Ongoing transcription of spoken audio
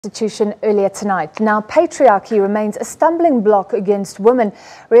Institution earlier tonight. Now, patriarchy remains a stumbling block against women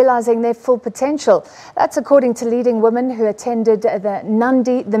realizing their full potential. That's according to leading women who attended the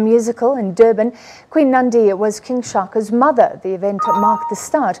Nandi The Musical in Durban. Queen Nandi was King Shaka's mother. The event marked the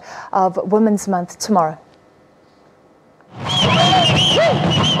start of Women's Month tomorrow.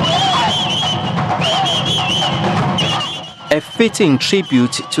 A fitting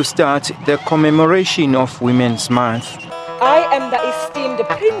tribute to start the commemoration of Women's Month. I am the esteemed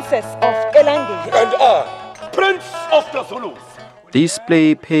Princess of Elangi. And I, Prince of the Zulus. This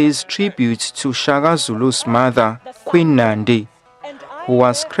play pays tribute to Shaka Zulu's mother, Queen Nandi, who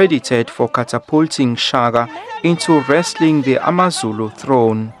was credited for catapulting Shaka into wresting the Amazulu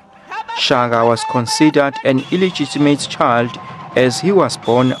throne. Shaka was considered an illegitimate child as he was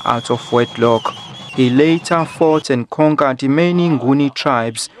born out of wedlock. He later fought and conquered many Nguni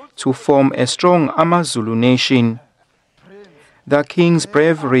tribes to form a strong Amazulu nation. The king's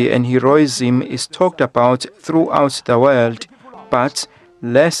bravery and heroism is talked about throughout the world, but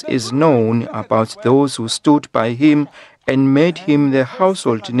less is known about those who stood by him and made him the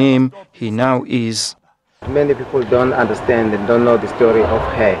household name he now is. Many people don't understand and don't know the story of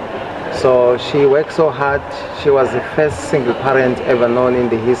her. So she worked so hard. She was the first single parent ever known in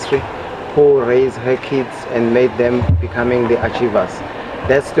the history who raised her kids and made them becoming the achievers.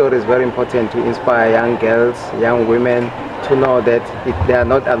 That story is very important to inspire young girls, young women to know that they are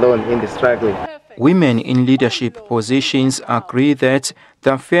not alone in the struggle. Women in leadership positions agree that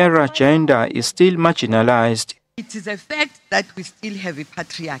the fairer gender is still marginalized. It is a fact that we still have a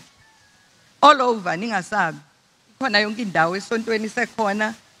patriarchy. All over, ningasabi. Khona yonke indawo esontweni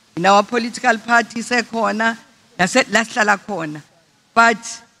sekhona, in our political parties sekhona, lahlala khona.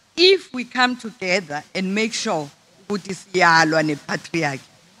 But if we come together and make sure ukuthi siyalwa nepatriarchy,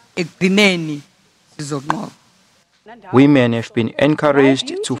 ekugcineni sizokunqoba. Women have been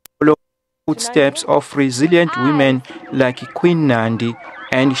encouraged to follow footsteps of resilient women like Queen Nandi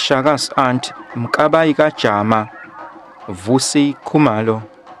and Shaka's aunt Mkabaika Jama. Vusi Kumalo,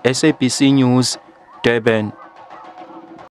 SABC News, Durban.